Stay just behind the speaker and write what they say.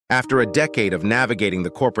After a decade of navigating the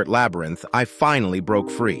corporate labyrinth, I finally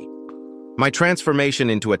broke free. My transformation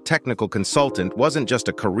into a technical consultant wasn't just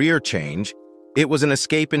a career change, it was an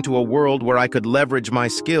escape into a world where I could leverage my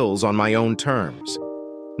skills on my own terms.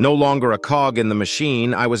 No longer a cog in the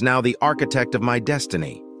machine, I was now the architect of my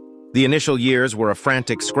destiny. The initial years were a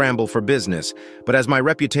frantic scramble for business, but as my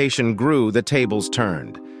reputation grew, the tables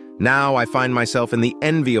turned. Now I find myself in the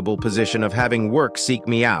enviable position of having work seek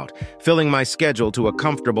me out, filling my schedule to a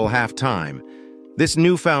comfortable half-time. This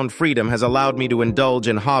newfound freedom has allowed me to indulge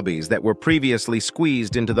in hobbies that were previously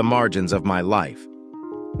squeezed into the margins of my life.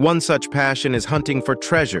 One such passion is hunting for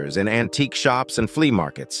treasures in antique shops and flea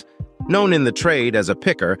markets. Known in the trade as a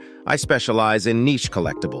picker, I specialize in niche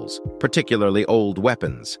collectibles, particularly old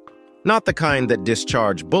weapons. Not the kind that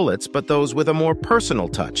discharge bullets, but those with a more personal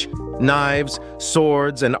touch. Knives,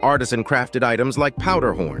 swords, and artisan-crafted items like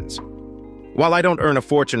powder horns. While I don't earn a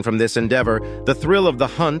fortune from this endeavor, the thrill of the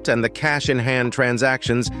hunt and the cash-in-hand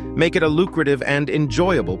transactions make it a lucrative and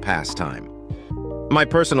enjoyable pastime. My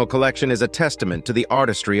personal collection is a testament to the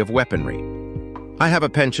artistry of weaponry. I have a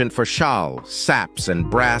penchant for shawls, saps, and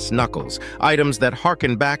brass knuckles, items that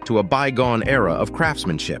harken back to a bygone era of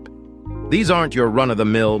craftsmanship. These aren't your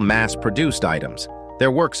run-of-the-mill, mass-produced items.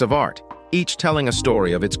 They're works of art, each telling a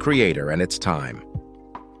story of its creator and its time.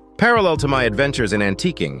 Parallel to my adventures in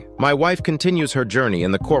antiquing, my wife continues her journey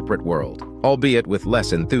in the corporate world, albeit with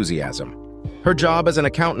less enthusiasm. Her job as an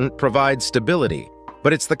accountant provides stability,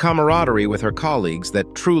 but it's the camaraderie with her colleagues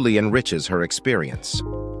that truly enriches her experience.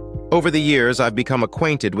 Over the years, I've become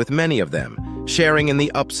acquainted with many of them, sharing in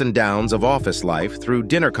the ups and downs of office life through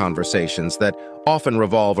dinner conversations that often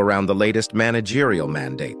revolve around the latest managerial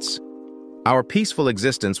mandates. Our peaceful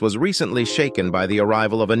existence was recently shaken by the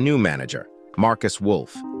arrival of a new manager, Marcus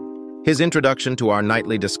Wolf. His introduction to our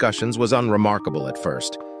nightly discussions was unremarkable at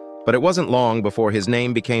first, but it wasn't long before his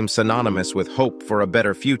name became synonymous with hope for a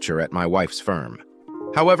better future at my wife's firm.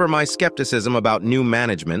 However, my skepticism about new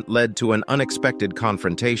management led to an unexpected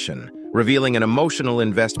confrontation, revealing an emotional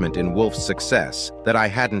investment in Wolf's success that I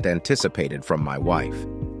hadn't anticipated from my wife.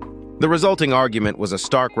 The resulting argument was a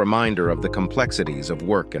stark reminder of the complexities of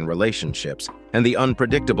work and relationships and the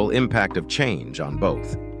unpredictable impact of change on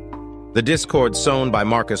both. The discord sown by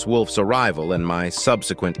Marcus Wolf's arrival and my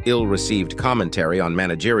subsequent ill-received commentary on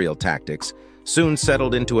managerial tactics soon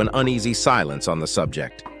settled into an uneasy silence on the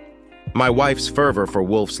subject. My wife's fervor for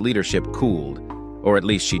Wolf's leadership cooled, or at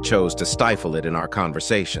least she chose to stifle it in our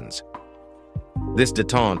conversations. This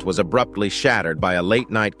détente was abruptly shattered by a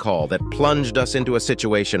late-night call that plunged us into a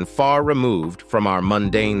situation far removed from our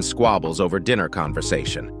mundane squabbles over dinner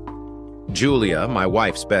conversation. Julia, my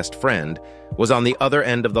wife's best friend, was on the other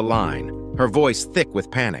end of the line, her voice thick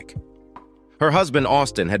with panic. Her husband,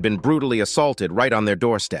 Austin, had been brutally assaulted right on their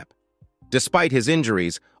doorstep. Despite his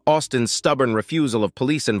injuries, Austin's stubborn refusal of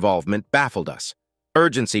police involvement baffled us.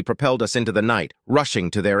 Urgency propelled us into the night, rushing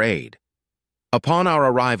to their aid. Upon our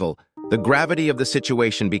arrival, the gravity of the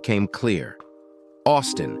situation became clear.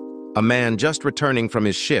 Austin, a man just returning from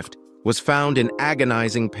his shift, was found in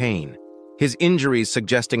agonizing pain, his injuries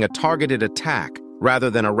suggesting a targeted attack rather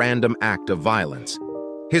than a random act of violence.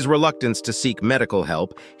 His reluctance to seek medical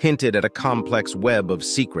help hinted at a complex web of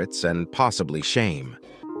secrets and possibly shame.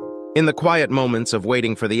 In the quiet moments of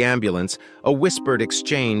waiting for the ambulance, a whispered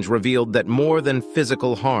exchange revealed that more than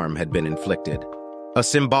physical harm had been inflicted. A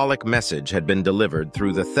symbolic message had been delivered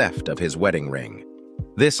through the theft of his wedding ring.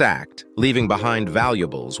 This act, leaving behind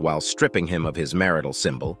valuables while stripping him of his marital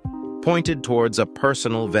symbol, pointed towards a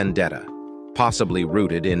personal vendetta, possibly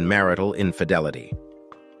rooted in marital infidelity.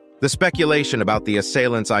 The speculation about the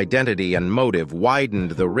assailant's identity and motive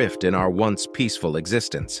widened the rift in our once peaceful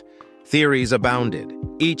existence. Theories abounded,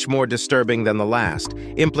 each more disturbing than the last,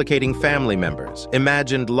 implicating family members,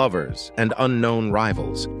 imagined lovers, and unknown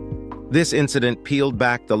rivals. This incident peeled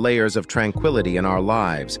back the layers of tranquility in our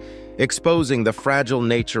lives, exposing the fragile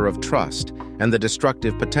nature of trust and the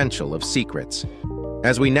destructive potential of secrets.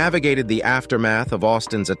 As we navigated the aftermath of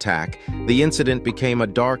Austin's attack, the incident became a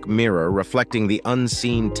dark mirror reflecting the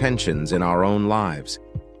unseen tensions in our own lives.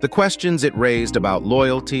 The questions it raised about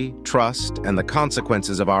loyalty, trust, and the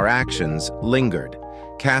consequences of our actions lingered,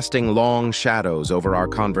 casting long shadows over our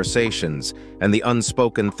conversations and the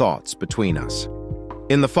unspoken thoughts between us.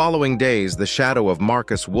 In the following days, the shadow of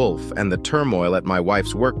Marcus Wolf and the turmoil at my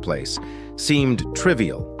wife's workplace seemed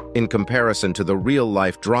trivial in comparison to the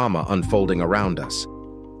real-life drama unfolding around us.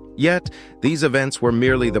 Yet, these events were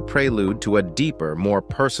merely the prelude to a deeper, more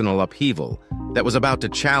personal upheaval that was about to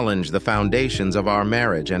challenge the foundations of our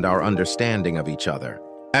marriage and our understanding of each other.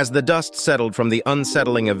 As the dust settled from the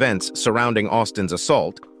unsettling events surrounding Austin's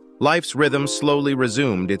assault, life's rhythm slowly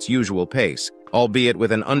resumed its usual pace, albeit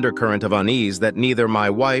with an undercurrent of unease that neither my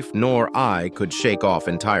wife nor I could shake off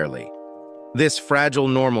entirely. This fragile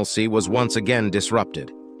normalcy was once again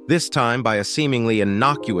disrupted, this time by a seemingly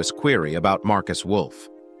innocuous query about Marcus Wolf.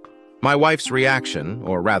 My wife's reaction,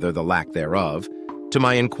 or rather the lack thereof, to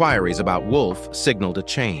my inquiries about Wolf signaled a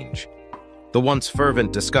change. The once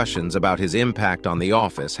fervent discussions about his impact on the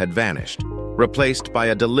office had vanished, replaced by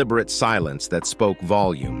a deliberate silence that spoke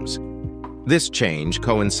volumes. This change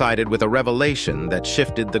coincided with a revelation that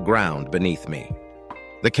shifted the ground beneath me.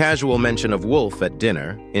 The casual mention of Wolf at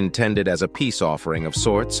dinner, intended as a peace offering of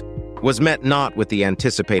sorts, was met not with the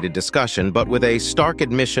anticipated discussion but with a stark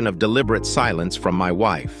admission of deliberate silence from my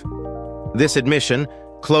wife. This admission,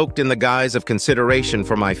 cloaked in the guise of consideration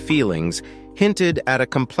for my feelings, hinted at a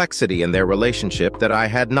complexity in their relationship that I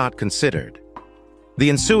had not considered. The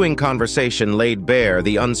ensuing conversation laid bare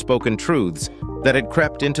the unspoken truths that had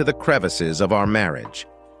crept into the crevices of our marriage.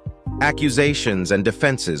 Accusations and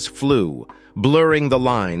defenses flew, blurring the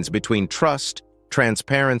lines between trust,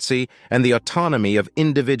 transparency, and the autonomy of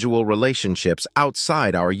individual relationships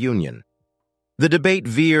outside our union. The debate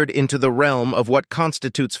veered into the realm of what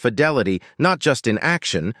constitutes fidelity not just in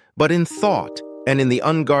action, but in thought and in the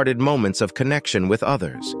unguarded moments of connection with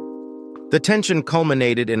others. The tension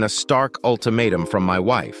culminated in a stark ultimatum from my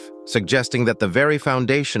wife, suggesting that the very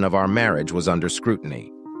foundation of our marriage was under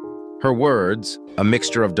scrutiny. Her words, a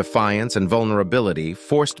mixture of defiance and vulnerability,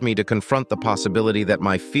 forced me to confront the possibility that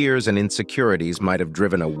my fears and insecurities might have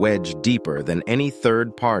driven a wedge deeper than any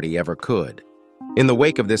third party ever could. In the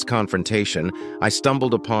wake of this confrontation, I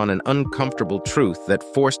stumbled upon an uncomfortable truth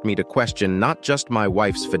that forced me to question not just my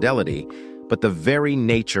wife's fidelity, but the very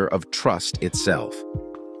nature of trust itself.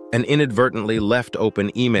 An inadvertently left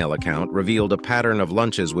open email account revealed a pattern of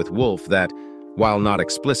lunches with Wolf that, while not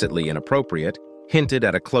explicitly inappropriate, hinted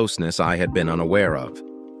at a closeness I had been unaware of.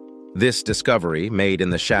 This discovery, made in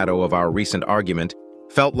the shadow of our recent argument,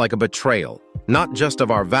 felt like a betrayal, not just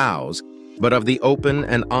of our vows, but of the open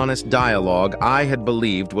and honest dialogue I had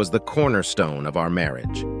believed was the cornerstone of our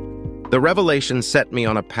marriage. The revelation set me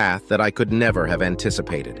on a path that I could never have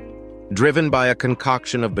anticipated. Driven by a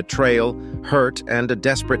concoction of betrayal, hurt, and a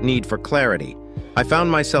desperate need for clarity, I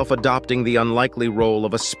found myself adopting the unlikely role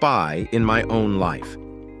of a spy in my own life.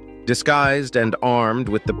 Disguised and armed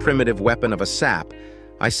with the primitive weapon of a sap,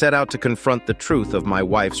 I set out to confront the truth of my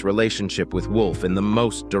wife's relationship with Wolf in the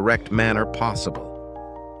most direct manner possible.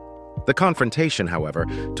 The confrontation, however,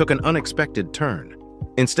 took an unexpected turn.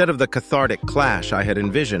 Instead of the cathartic clash I had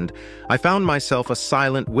envisioned, I found myself a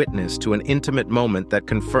silent witness to an intimate moment that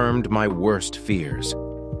confirmed my worst fears.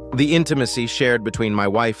 The intimacy shared between my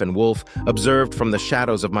wife and Wolf, observed from the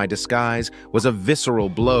shadows of my disguise, was a visceral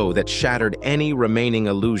blow that shattered any remaining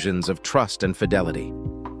illusions of trust and fidelity.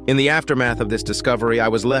 In the aftermath of this discovery, I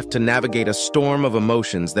was left to navigate a storm of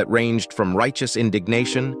emotions that ranged from righteous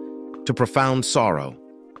indignation to profound sorrow.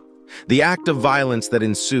 The act of violence that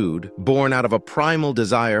ensued, born out of a primal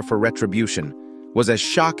desire for retribution, was as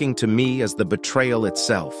shocking to me as the betrayal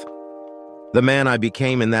itself. The man I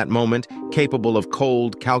became in that moment, capable of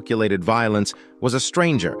cold, calculated violence, was a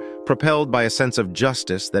stranger, propelled by a sense of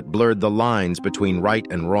justice that blurred the lines between right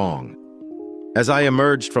and wrong. As I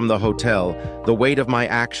emerged from the hotel, the weight of my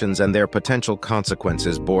actions and their potential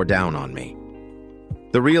consequences bore down on me.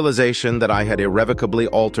 The realization that I had irrevocably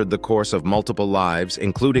altered the course of multiple lives,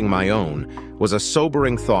 including my own, was a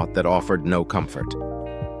sobering thought that offered no comfort.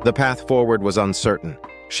 The path forward was uncertain,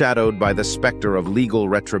 shadowed by the specter of legal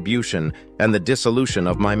retribution and the dissolution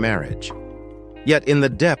of my marriage. Yet in the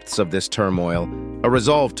depths of this turmoil, a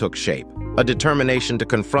resolve took shape, a determination to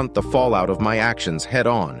confront the fallout of my actions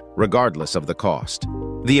head-on, regardless of the cost.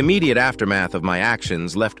 The immediate aftermath of my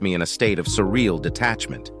actions left me in a state of surreal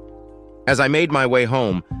detachment. As I made my way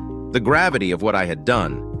home, the gravity of what I had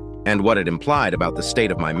done, and what it implied about the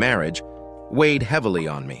state of my marriage, weighed heavily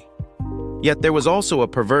on me. Yet there was also a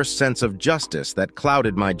perverse sense of justice that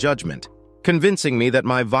clouded my judgment, convincing me that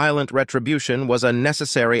my violent retribution was a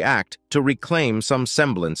necessary act to reclaim some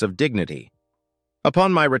semblance of dignity.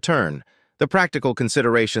 Upon my return, the practical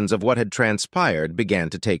considerations of what had transpired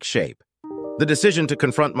began to take shape. The decision to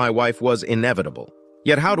confront my wife was inevitable.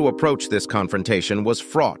 Yet how to approach this confrontation was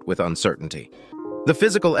fraught with uncertainty. The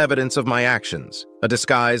physical evidence of my actions, a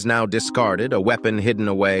disguise now discarded, a weapon hidden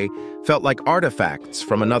away, felt like artifacts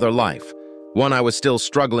from another life, one I was still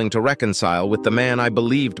struggling to reconcile with the man I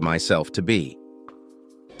believed myself to be.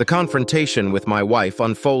 The confrontation with my wife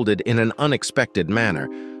unfolded in an unexpected manner.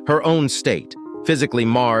 Her own state, physically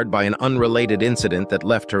marred by an unrelated incident that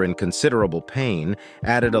left her in considerable pain,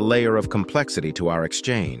 added a layer of complexity to our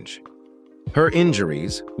exchange. Her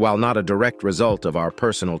injuries, while not a direct result of our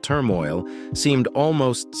personal turmoil, seemed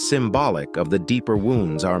almost symbolic of the deeper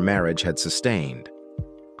wounds our marriage had sustained.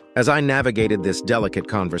 As I navigated this delicate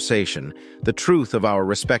conversation, the truth of our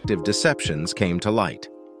respective deceptions came to light.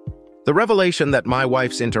 The revelation that my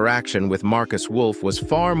wife's interaction with Marcus Wolf was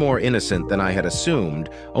far more innocent than I had assumed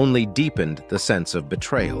only deepened the sense of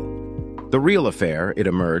betrayal. The real affair, it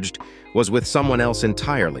emerged, was with someone else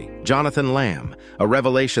entirely, Jonathan Lamb, a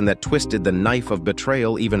revelation that twisted the knife of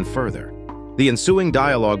betrayal even further. The ensuing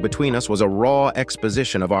dialogue between us was a raw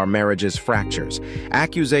exposition of our marriage's fractures.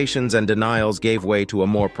 Accusations and denials gave way to a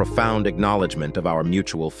more profound acknowledgement of our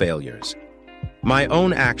mutual failures. My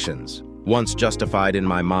own actions, once justified in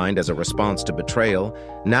my mind as a response to betrayal,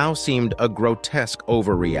 now seemed a grotesque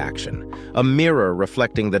overreaction, a mirror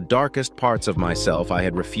reflecting the darkest parts of myself I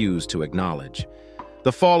had refused to acknowledge.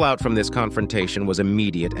 The fallout from this confrontation was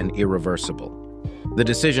immediate and irreversible. The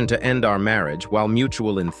decision to end our marriage, while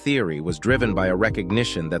mutual in theory, was driven by a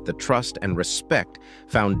recognition that the trust and respect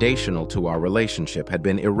foundational to our relationship had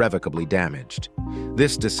been irrevocably damaged.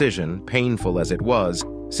 This decision, painful as it was,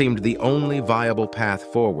 seemed the only viable path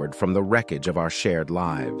forward from the wreckage of our shared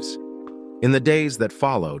lives. In the days that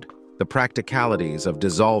followed, the practicalities of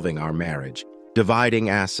dissolving our marriage, dividing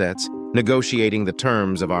assets, negotiating the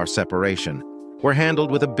terms of our separation, were handled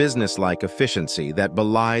with a businesslike efficiency that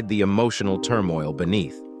belied the emotional turmoil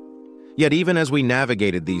beneath. Yet even as we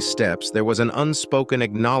navigated these steps, there was an unspoken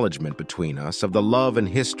acknowledgement between us of the love and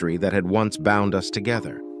history that had once bound us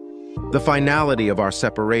together. The finality of our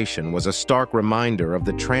separation was a stark reminder of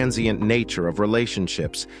the transient nature of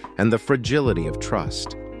relationships and the fragility of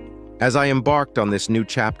trust. As I embarked on this new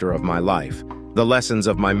chapter of my life, the lessons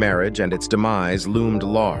of my marriage and its demise loomed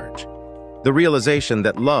large. The realization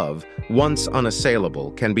that love, once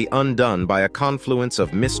unassailable, can be undone by a confluence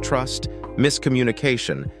of mistrust,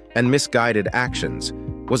 miscommunication, and misguided actions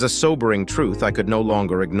was a sobering truth I could no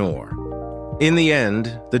longer ignore. In the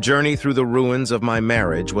end, the journey through the ruins of my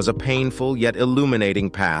marriage was a painful yet illuminating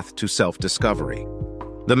path to self-discovery.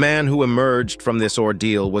 The man who emerged from this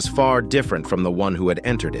ordeal was far different from the one who had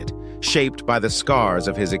entered it, shaped by the scars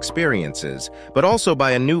of his experiences, but also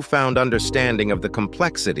by a newfound understanding of the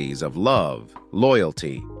complexities of love,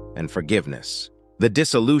 loyalty, and forgiveness. The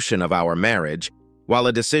dissolution of our marriage, while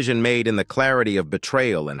a decision made in the clarity of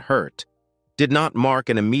betrayal and hurt, did not mark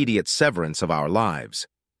an immediate severance of our lives.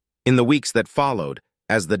 In the weeks that followed,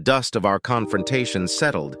 as the dust of our confrontation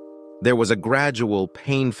settled, there was a gradual,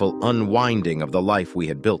 painful unwinding of the life we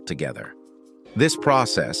had built together. This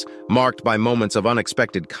process, marked by moments of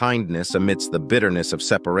unexpected kindness amidst the bitterness of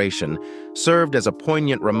separation, served as a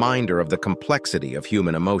poignant reminder of the complexity of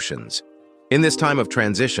human emotions. In this time of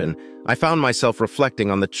transition, I found myself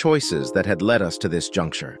reflecting on the choices that had led us to this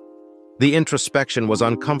juncture. The introspection was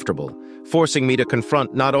uncomfortable, forcing me to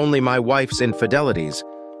confront not only my wife's infidelities,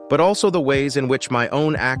 but also the ways in which my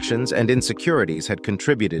own actions and insecurities had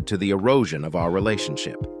contributed to the erosion of our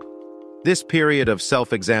relationship. This period of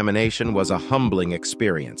self-examination was a humbling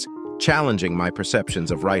experience, challenging my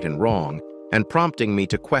perceptions of right and wrong, and prompting me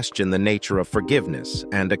to question the nature of forgiveness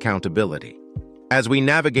and accountability. As we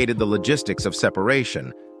navigated the logistics of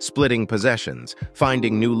separation, splitting possessions,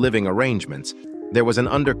 finding new living arrangements, there was an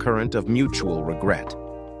undercurrent of mutual regret.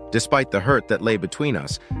 Despite the hurt that lay between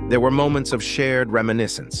us, there were moments of shared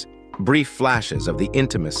reminiscence, brief flashes of the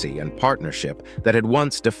intimacy and partnership that had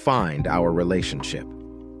once defined our relationship.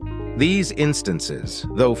 These instances,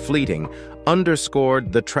 though fleeting,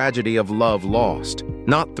 underscored the tragedy of love lost,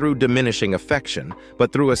 not through diminishing affection,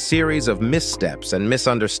 but through a series of missteps and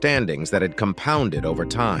misunderstandings that had compounded over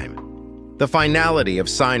time. The finality of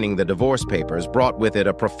signing the divorce papers brought with it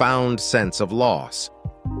a profound sense of loss.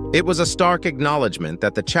 It was a stark acknowledgement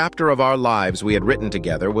that the chapter of our lives we had written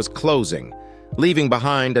together was closing, leaving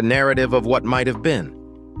behind a narrative of what might have been.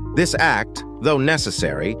 This act, though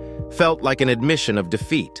necessary, felt like an admission of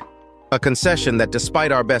defeat, a concession that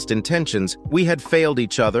despite our best intentions, we had failed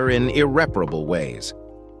each other in irreparable ways.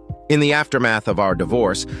 In the aftermath of our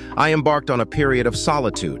divorce, I embarked on a period of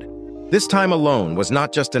solitude. This time alone was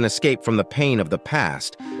not just an escape from the pain of the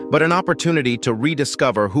past, but an opportunity to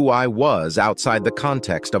rediscover who I was outside the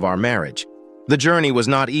context of our marriage. The journey was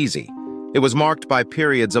not easy. It was marked by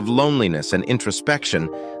periods of loneliness and introspection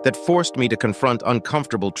that forced me to confront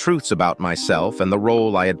uncomfortable truths about myself and the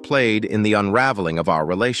role I had played in the unraveling of our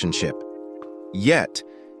relationship. Yet,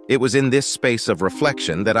 it was in this space of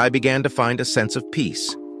reflection that I began to find a sense of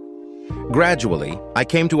peace. Gradually, I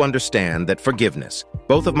came to understand that forgiveness,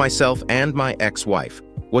 both of myself and my ex-wife,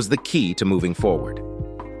 was the key to moving forward.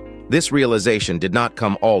 This realization did not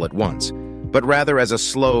come all at once, but rather as a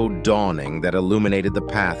slow dawning that illuminated the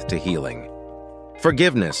path to healing.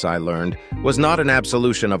 Forgiveness, I learned, was not an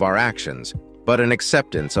absolution of our actions, but an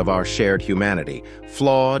acceptance of our shared humanity,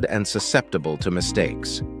 flawed and susceptible to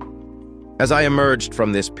mistakes. As I emerged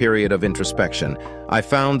from this period of introspection, I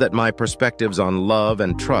found that my perspectives on love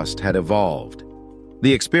and trust had evolved.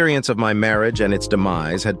 The experience of my marriage and its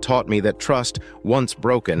demise had taught me that trust, once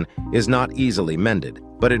broken, is not easily mended,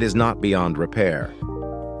 but it is not beyond repair.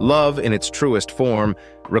 Love, in its truest form,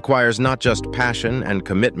 requires not just passion and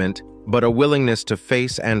commitment, but a willingness to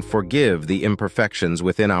face and forgive the imperfections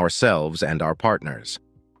within ourselves and our partners.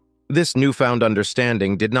 This newfound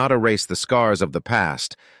understanding did not erase the scars of the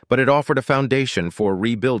past, but it offered a foundation for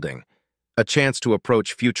rebuilding, a chance to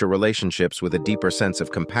approach future relationships with a deeper sense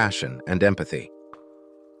of compassion and empathy.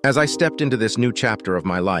 As I stepped into this new chapter of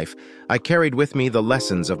my life, I carried with me the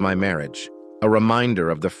lessons of my marriage, a reminder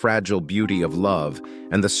of the fragile beauty of love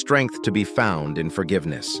and the strength to be found in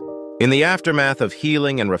forgiveness. In the aftermath of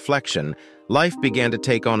healing and reflection, life began to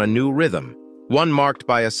take on a new rhythm, one marked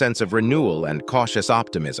by a sense of renewal and cautious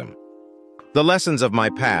optimism. The lessons of my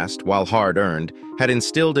past, while hard-earned, had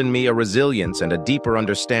instilled in me a resilience and a deeper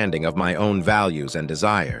understanding of my own values and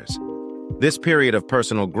desires. This period of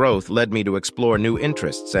personal growth led me to explore new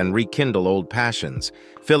interests and rekindle old passions,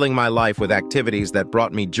 filling my life with activities that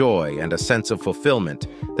brought me joy and a sense of fulfillment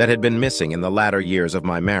that had been missing in the latter years of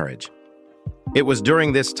my marriage. It was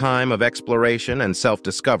during this time of exploration and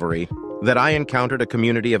self-discovery that I encountered a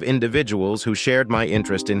community of individuals who shared my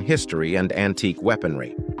interest in history and antique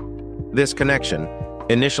weaponry. This connection,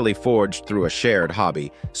 initially forged through a shared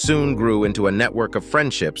hobby, soon grew into a network of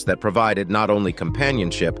friendships that provided not only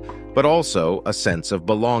companionship, but also a sense of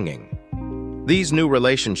belonging. These new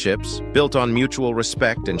relationships, built on mutual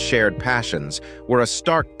respect and shared passions, were a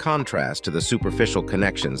stark contrast to the superficial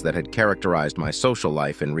connections that had characterized my social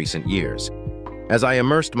life in recent years. As I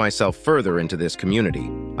immersed myself further into this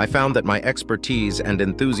community, I found that my expertise and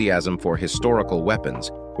enthusiasm for historical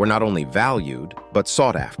weapons were not only valued, but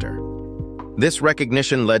sought after. This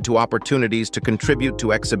recognition led to opportunities to contribute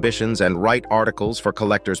to exhibitions and write articles for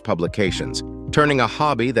collectors' publications, turning a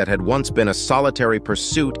hobby that had once been a solitary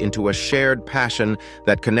pursuit into a shared passion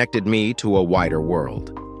that connected me to a wider world.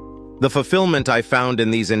 The fulfillment I found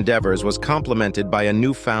in these endeavors was complemented by a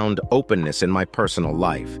newfound openness in my personal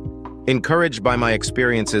life. Encouraged by my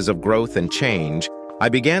experiences of growth and change, I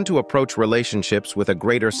began to approach relationships with a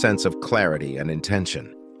greater sense of clarity and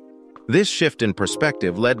intention. This shift in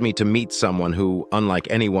perspective led me to meet someone who, unlike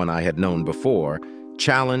anyone I had known before,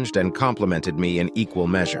 challenged and complimented me in equal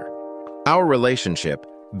measure. Our relationship,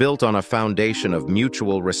 built on a foundation of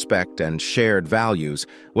mutual respect and shared values,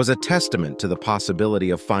 was a testament to the possibility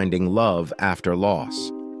of finding love after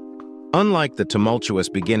loss. Unlike the tumultuous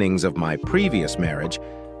beginnings of my previous marriage,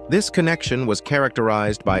 this connection was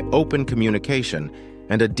characterized by open communication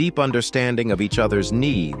and a deep understanding of each other's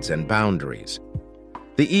needs and boundaries.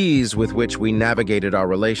 The ease with which we navigated our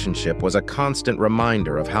relationship was a constant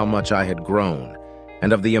reminder of how much I had grown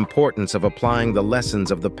and of the importance of applying the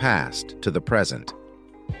lessons of the past to the present.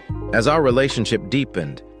 As our relationship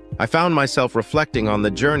deepened, I found myself reflecting on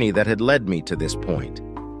the journey that had led me to this point.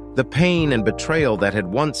 The pain and betrayal that had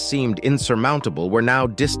once seemed insurmountable were now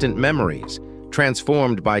distant memories,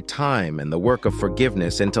 transformed by time and the work of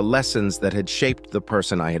forgiveness into lessons that had shaped the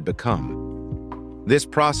person I had become. This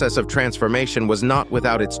process of transformation was not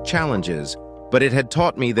without its challenges, but it had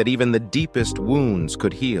taught me that even the deepest wounds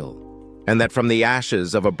could heal, and that from the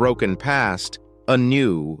ashes of a broken past, a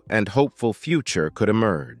new and hopeful future could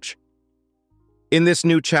emerge. In this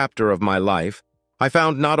new chapter of my life, I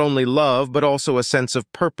found not only love but also a sense of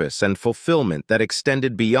purpose and fulfillment that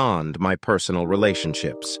extended beyond my personal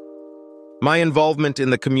relationships. My involvement in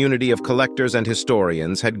the community of collectors and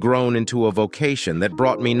historians had grown into a vocation that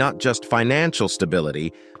brought me not just financial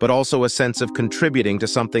stability, but also a sense of contributing to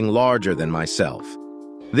something larger than myself.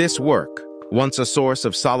 This work, once a source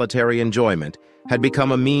of solitary enjoyment, had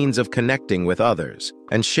become a means of connecting with others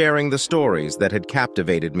and sharing the stories that had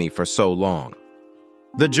captivated me for so long.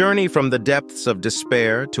 The journey from the depths of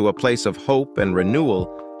despair to a place of hope and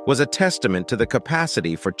renewal was a testament to the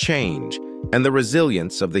capacity for change and the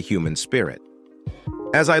resilience of the human spirit.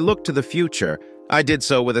 As I looked to the future, I did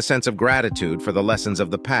so with a sense of gratitude for the lessons of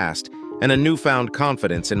the past and a newfound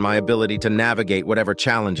confidence in my ability to navigate whatever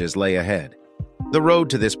challenges lay ahead. The road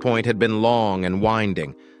to this point had been long and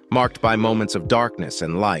winding, marked by moments of darkness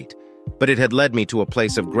and light, but it had led me to a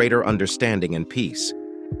place of greater understanding and peace.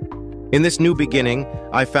 In this new beginning,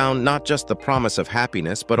 I found not just the promise of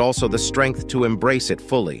happiness, but also the strength to embrace it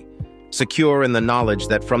fully, secure in the knowledge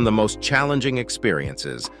that from the most challenging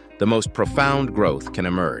experiences, the most profound growth can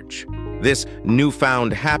emerge. This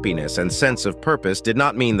newfound happiness and sense of purpose did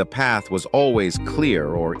not mean the path was always clear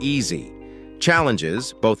or easy.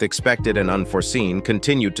 Challenges, both expected and unforeseen,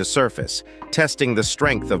 continued to surface, testing the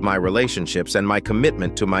strength of my relationships and my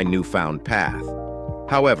commitment to my newfound path.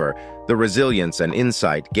 However, the resilience and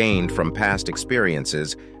insight gained from past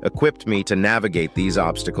experiences equipped me to navigate these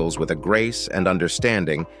obstacles with a grace and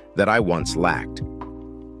understanding that I once lacked.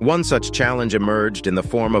 One such challenge emerged in the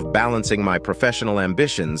form of balancing my professional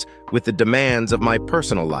ambitions with the demands of my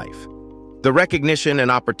personal life. The recognition and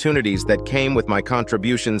opportunities that came with my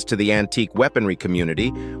contributions to the antique weaponry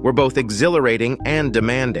community were both exhilarating and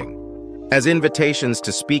demanding. As invitations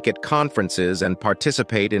to speak at conferences and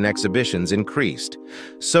participate in exhibitions increased,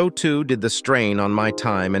 so too did the strain on my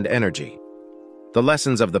time and energy. The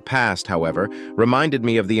lessons of the past, however, reminded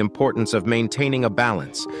me of the importance of maintaining a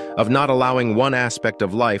balance, of not allowing one aspect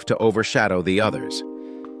of life to overshadow the others.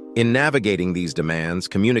 In navigating these demands,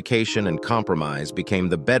 communication and compromise became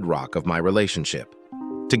the bedrock of my relationship.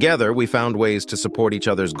 Together, we found ways to support each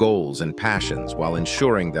other's goals and passions while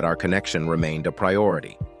ensuring that our connection remained a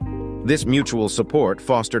priority. This mutual support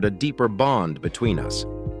fostered a deeper bond between us,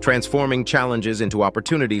 transforming challenges into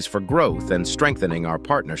opportunities for growth and strengthening our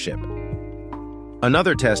partnership.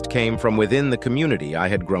 Another test came from within the community I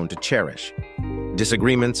had grown to cherish.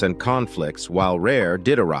 Disagreements and conflicts, while rare,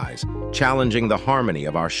 did arise, challenging the harmony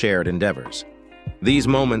of our shared endeavors. These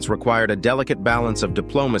moments required a delicate balance of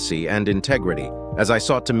diplomacy and integrity, as I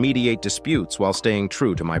sought to mediate disputes while staying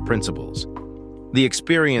true to my principles. The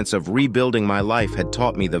experience of rebuilding my life had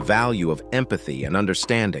taught me the value of empathy and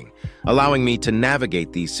understanding, allowing me to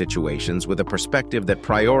navigate these situations with a perspective that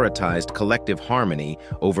prioritized collective harmony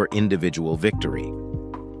over individual victory.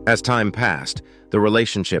 As time passed, the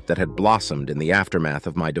relationship that had blossomed in the aftermath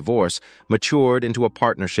of my divorce matured into a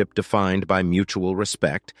partnership defined by mutual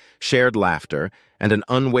respect, shared laughter, and an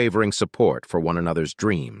unwavering support for one another's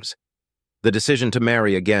dreams. The decision to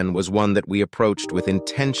marry again was one that we approached with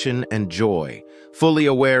intention and joy, fully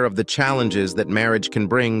aware of the challenges that marriage can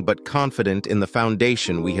bring, but confident in the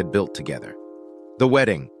foundation we had built together. The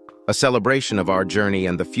wedding, a celebration of our journey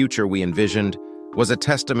and the future we envisioned, was a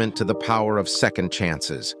testament to the power of second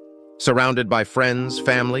chances. Surrounded by friends,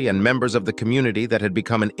 family, and members of the community that had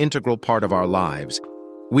become an integral part of our lives,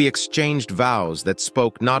 we exchanged vows that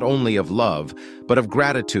spoke not only of love, but of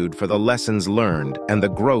gratitude for the lessons learned and the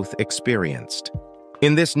growth experienced.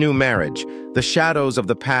 In this new marriage, the shadows of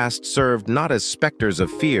the past served not as specters of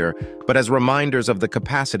fear, but as reminders of the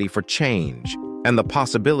capacity for change and the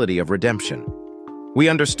possibility of redemption. We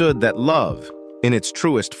understood that love, in its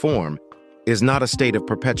truest form, is not a state of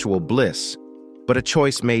perpetual bliss, but a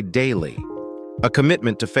choice made daily, a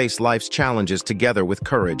commitment to face life's challenges together with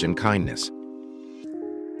courage and kindness.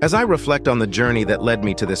 As I reflect on the journey that led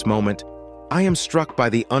me to this moment, I am struck by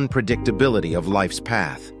the unpredictability of life's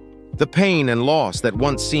path. The pain and loss that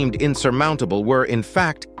once seemed insurmountable were, in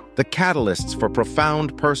fact, the catalysts for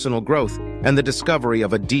profound personal growth and the discovery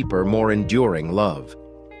of a deeper, more enduring love.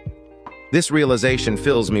 This realization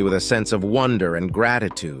fills me with a sense of wonder and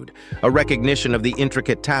gratitude, a recognition of the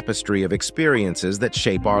intricate tapestry of experiences that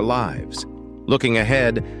shape our lives. Looking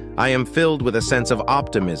ahead, I am filled with a sense of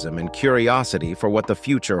optimism and curiosity for what the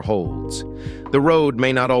future holds. The road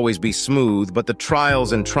may not always be smooth, but the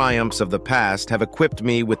trials and triumphs of the past have equipped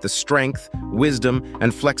me with the strength, wisdom,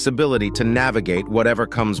 and flexibility to navigate whatever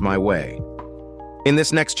comes my way. In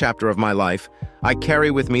this next chapter of my life, I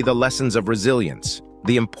carry with me the lessons of resilience,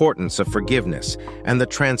 the importance of forgiveness, and the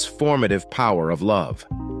transformative power of love.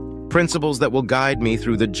 Principles that will guide me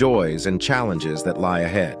through the joys and challenges that lie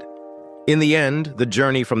ahead. In the end, the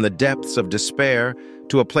journey from the depths of despair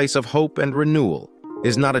to a place of hope and renewal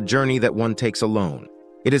is not a journey that one takes alone.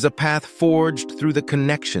 It is a path forged through the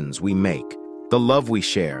connections we make, the love we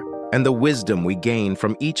share, and the wisdom we gain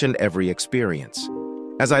from each and every experience.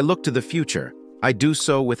 As I look to the future, I do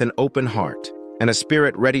so with an open heart and a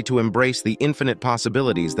spirit ready to embrace the infinite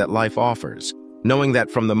possibilities that life offers, knowing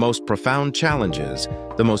that from the most profound challenges,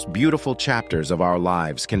 the most beautiful chapters of our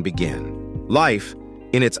lives can begin. Life,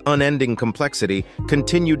 in its unending complexity,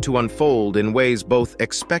 continued to unfold in ways both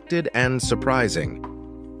expected and surprising.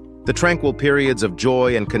 The tranquil periods of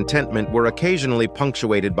joy and contentment were occasionally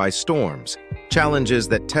punctuated by storms, challenges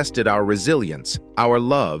that tested our resilience, our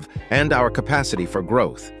love, and our capacity for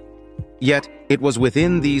growth. Yet, it was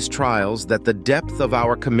within these trials that the depth of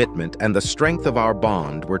our commitment and the strength of our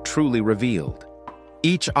bond were truly revealed.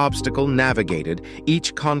 Each obstacle navigated,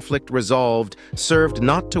 each conflict resolved, served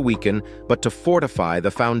not to weaken, but to fortify the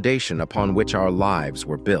foundation upon which our lives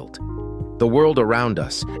were built. The world around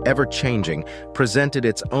us, ever changing, presented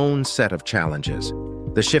its own set of challenges.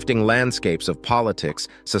 The shifting landscapes of politics,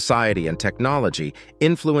 society, and technology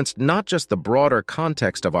influenced not just the broader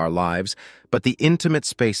context of our lives, but the intimate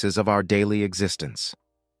spaces of our daily existence.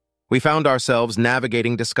 We found ourselves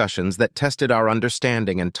navigating discussions that tested our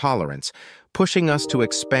understanding and tolerance, pushing us to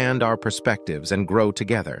expand our perspectives and grow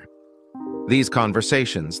together. These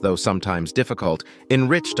conversations, though sometimes difficult,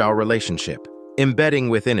 enriched our relationship, embedding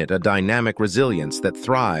within it a dynamic resilience that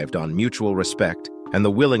thrived on mutual respect and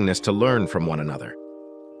the willingness to learn from one another.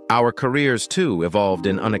 Our careers, too, evolved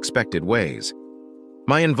in unexpected ways.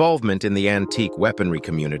 My involvement in the antique weaponry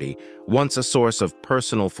community, once a source of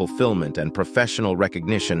personal fulfillment and professional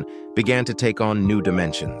recognition, began to take on new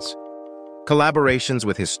dimensions. Collaborations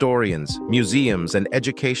with historians, museums, and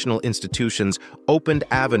educational institutions opened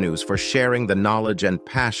avenues for sharing the knowledge and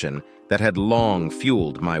passion that had long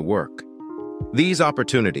fueled my work. These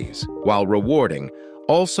opportunities, while rewarding,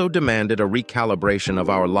 also demanded a recalibration of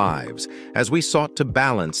our lives as we sought to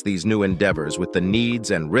balance these new endeavors with the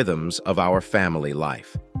needs and rhythms of our family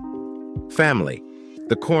life. Family,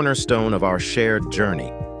 the cornerstone of our shared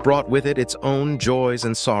journey, brought with it its own joys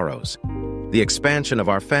and sorrows. The expansion of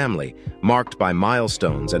our family, marked by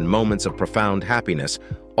milestones and moments of profound happiness,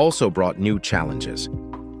 also brought new challenges.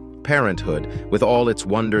 Parenthood, with all its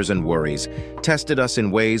wonders and worries, tested us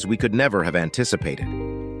in ways we could never have anticipated.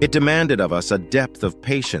 It demanded of us a depth of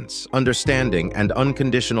patience, understanding, and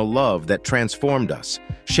unconditional love that transformed us,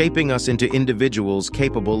 shaping us into individuals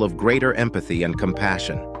capable of greater empathy and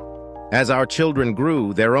compassion. As our children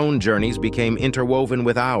grew, their own journeys became interwoven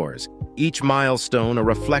with ours, each milestone a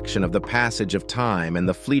reflection of the passage of time and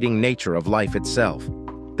the fleeting nature of life itself.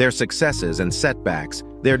 Their successes and setbacks,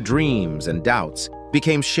 their dreams and doubts,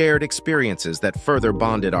 became shared experiences that further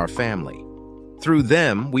bonded our family. Through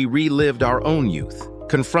them, we relived our own youth,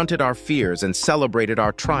 confronted our fears, and celebrated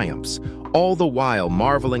our triumphs, all the while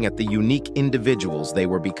marveling at the unique individuals they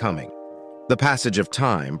were becoming. The passage of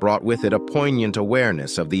time brought with it a poignant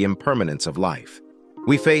awareness of the impermanence of life.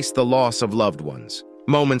 We faced the loss of loved ones,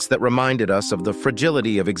 moments that reminded us of the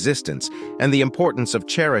fragility of existence and the importance of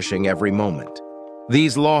cherishing every moment.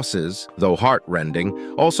 These losses, though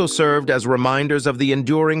heart-rending, also served as reminders of the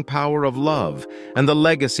enduring power of love and the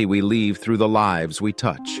legacy we leave through the lives we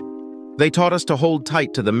touch. They taught us to hold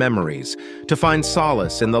tight to the memories, to find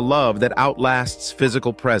solace in the love that outlasts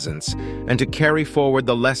physical presence, and to carry forward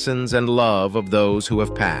the lessons and love of those who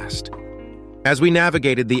have passed. As we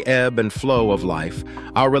navigated the ebb and flow of life,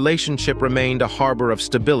 our relationship remained a harbor of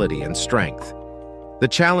stability and strength. The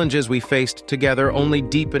challenges we faced together only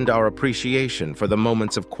deepened our appreciation for the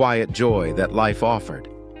moments of quiet joy that life offered.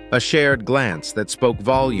 A shared glance that spoke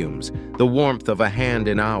volumes, the warmth of a hand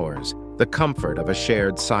in ours, the comfort of a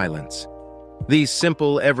shared silence. These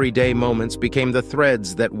simple, everyday moments became the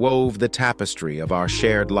threads that wove the tapestry of our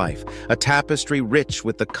shared life, a tapestry rich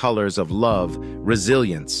with the colors of love,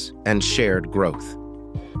 resilience, and shared growth.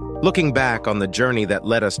 Looking back on the journey that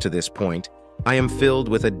led us to this point, I am filled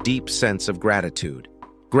with a deep sense of gratitude.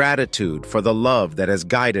 Gratitude for the love that has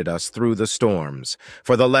guided us through the storms,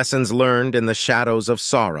 for the lessons learned in the shadows of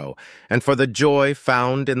sorrow, and for the joy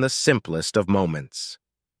found in the simplest of moments.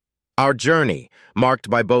 Our journey, marked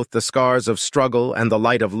by both the scars of struggle and the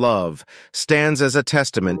light of love, stands as a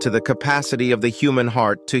testament to the capacity of the human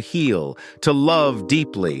heart to heal, to love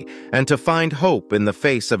deeply, and to find hope in the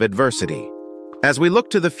face of adversity. As we look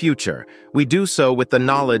to the future, we do so with the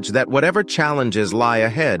knowledge that whatever challenges lie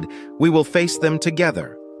ahead, we will face them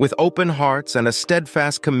together, with open hearts and a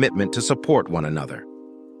steadfast commitment to support one another.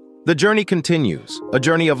 The journey continues, a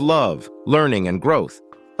journey of love, learning, and growth,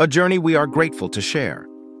 a journey we are grateful to share.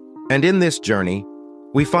 And in this journey,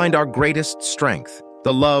 we find our greatest strength,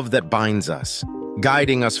 the love that binds us,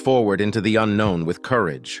 guiding us forward into the unknown with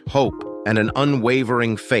courage, hope, and an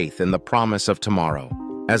unwavering faith in the promise of tomorrow.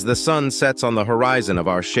 As the sun sets on the horizon of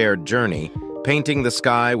our shared journey, painting the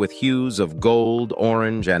sky with hues of gold,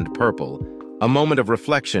 orange, and purple, a moment of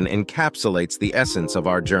reflection encapsulates the essence of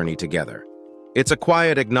our journey together. It's a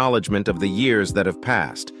quiet acknowledgement of the years that have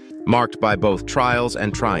passed, marked by both trials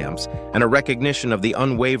and triumphs, and a recognition of the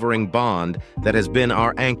unwavering bond that has been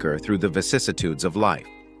our anchor through the vicissitudes of life.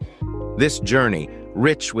 This journey,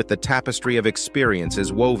 rich with the tapestry of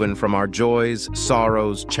experiences woven from our joys,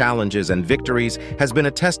 sorrows, challenges, and victories, has been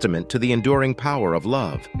a testament to the enduring power of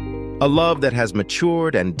love. A love that has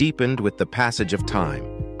matured and deepened with the passage of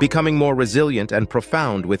time, becoming more resilient and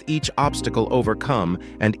profound with each obstacle overcome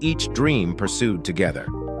and each dream pursued together.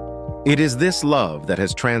 It is this love that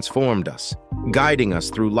has transformed us, guiding us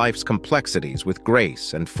through life's complexities with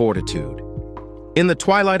grace and fortitude. In the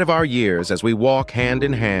twilight of our years, as we walk hand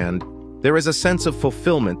in hand, There is a sense of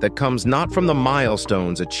fulfillment that comes not from the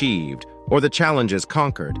milestones achieved or the challenges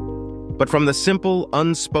conquered, but from the simple,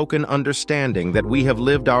 unspoken understanding that we have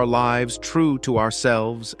lived our lives true to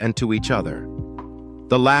ourselves and to each other.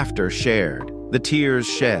 The laughter shared, the tears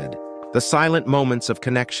shed, the silent moments of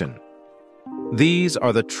connection. These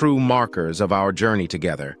are the true markers of our journey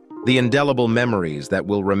together, the indelible memories that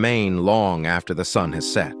will remain long after the sun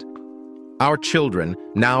has set. Our children,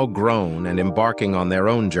 now grown and embarking on their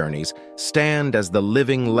own journeys, stand as the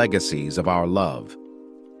living legacies of our love.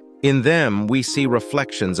 In them, we see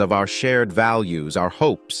reflections of our shared values, our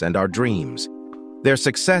hopes, and our dreams. Their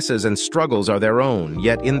successes and struggles are their own,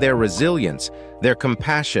 yet in their resilience, their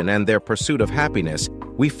compassion, and their pursuit of happiness,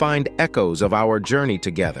 we find echoes of our journey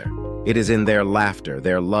together. It is in their laughter,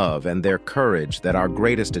 their love, and their courage that our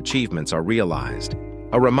greatest achievements are realized.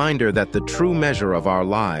 A reminder that the true measure of our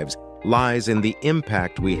lives lies in the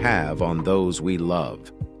impact we have on those we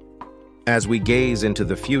love. As we gaze into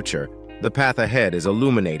the future, the path ahead is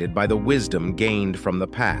illuminated by the wisdom gained from the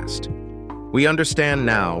past. We understand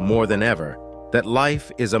now, more than ever, that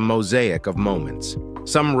life is a mosaic of moments,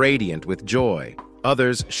 some radiant with joy,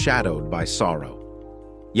 others shadowed by sorrow.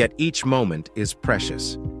 Yet each moment is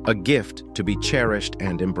precious, a gift to be cherished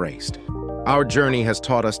and embraced. Our journey has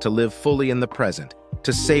taught us to live fully in the present,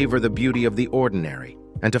 to savor the beauty of the ordinary,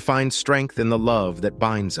 and to find strength in the love that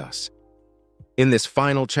binds us. In this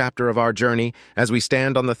final chapter of our journey, as we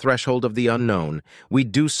stand on the threshold of the unknown, we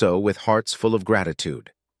do so with hearts full of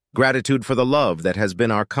gratitude. Gratitude for the love that has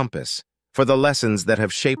been our compass, for the lessons that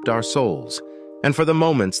have shaped our souls, and for the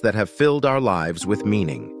moments that have filled our lives with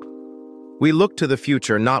meaning. We look to the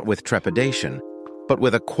future not with trepidation, but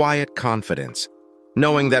with a quiet confidence,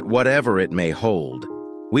 knowing that whatever it may hold,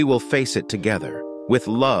 we will face it together, with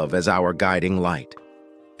love as our guiding light.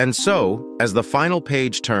 And so, as the final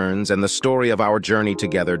page turns and the story of our journey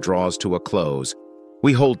together draws to a close,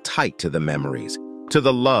 we hold tight to the memories, to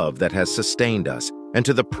the love that has sustained us, and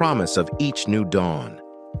to the promise of each new dawn.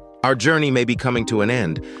 Our journey may be coming to an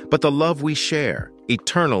end, but the love we share,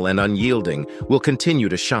 eternal and unyielding, will continue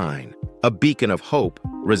to shine, a beacon of hope,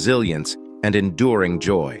 resilience, and enduring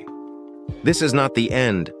joy. This is not the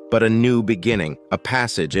end, but a new beginning, a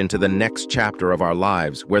passage into the next chapter of our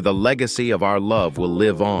lives where the legacy of our love will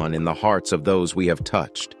live on in the hearts of those we have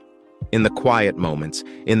touched. In the quiet moments,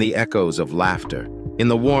 in the echoes of laughter, in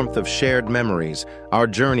the warmth of shared memories, our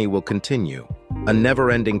journey will continue, a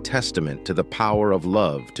never-ending testament to the power of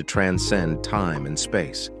love to transcend time and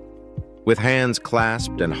space. With hands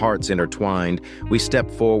clasped and hearts intertwined, we step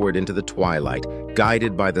forward into the twilight,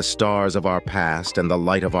 guided by the stars of our past and the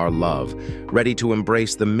light of our love, ready to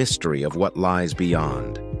embrace the mystery of what lies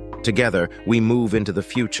beyond. Together, we move into the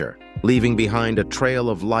future, leaving behind a trail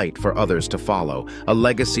of light for others to follow, a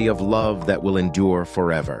legacy of love that will endure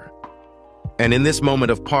forever. And in this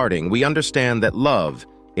moment of parting, we understand that love,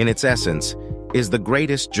 in its essence, is the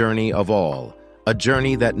greatest journey of all, a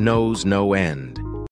journey that knows no end.